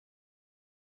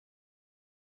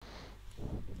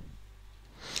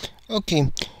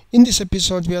Okay, in this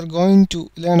episode we are going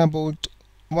to learn about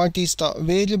what is the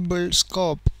variable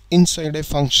scope inside a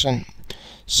function.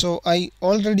 So I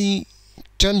already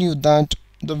tell you that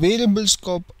the variable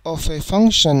scope of a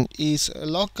function is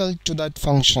local to that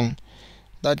function.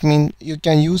 That means you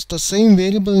can use the same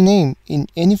variable name in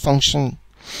any function.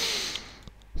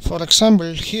 For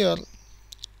example, here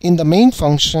in the main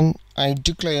function I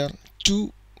declare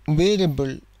two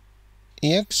variables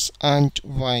x and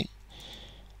y.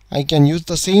 I can use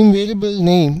the same variable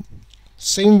name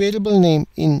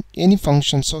in any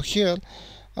function. So here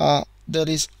there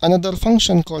is another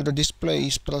function called the display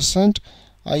is present.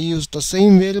 I use the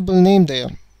same variable name there.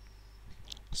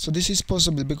 So this is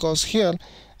possible because here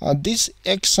this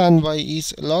x and y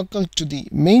is local to the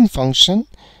main function,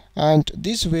 and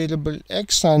this variable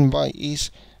x and y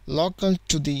is local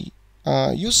to the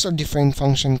user defined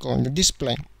function called the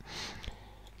display.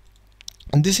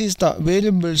 And this is the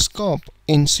variable scope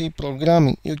in C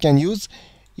programming. You can use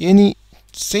the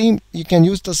same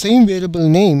variable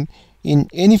name in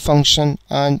any function,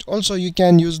 and also you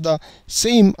can use the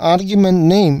same argument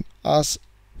name as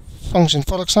function.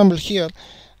 For example, here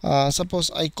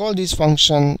suppose I call this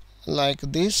function like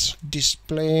this,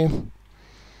 display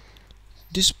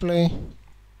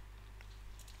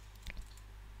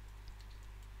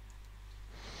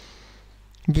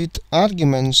with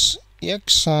arguments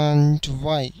x and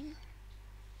y.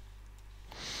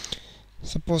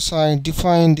 Suppose I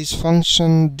define this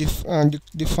function,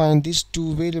 define these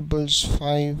two variables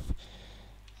 5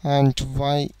 and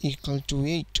y equal to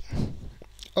 8.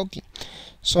 Okay,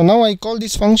 so now I call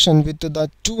this function with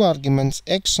the two arguments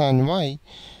x and y.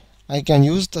 I can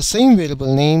use the same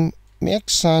variable name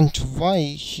x and y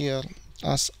here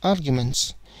as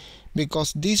arguments,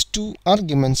 because these two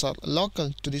arguments are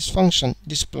local to this function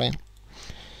display.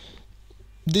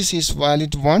 This is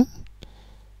valid 1.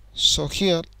 So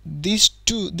here this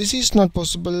is not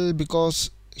possible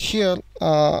because here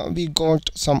we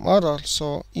got some error.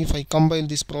 So if I compile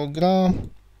this program,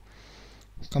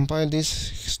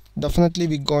 definitely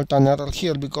we got an error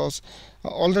here, because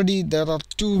already there are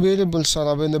two variables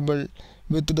are available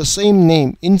with the same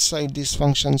name inside this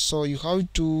function. So you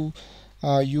have to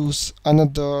use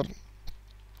another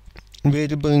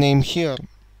variable name here.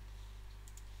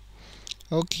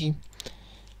 Okay,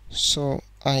 so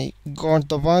I got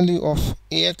the value of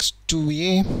ax to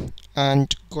a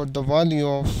and got the value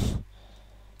of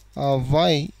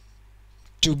y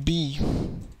to b.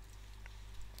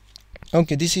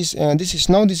 Okay, this is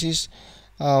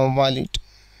valid.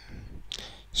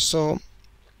 So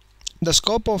the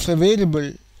scope of a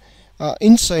variable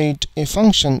inside a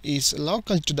function is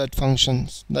local to that function.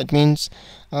 That means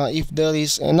if there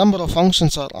is a number of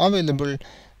functions are available,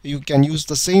 you can use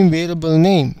the same variable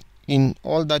name in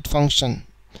all that function.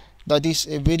 That is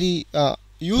a very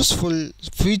useful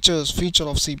feature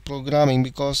of C programming,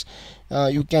 because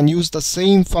you can use the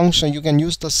same function, you can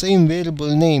use the same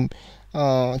variable name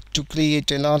to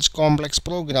create a large complex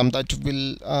program that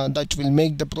will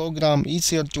make the program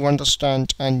easier to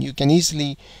understand, and you can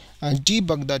easily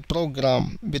debug that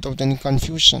program without any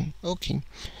confusion. Okay,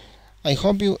 I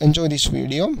hope you enjoy this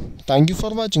video. Thank you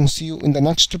for watching. See you in the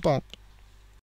next part.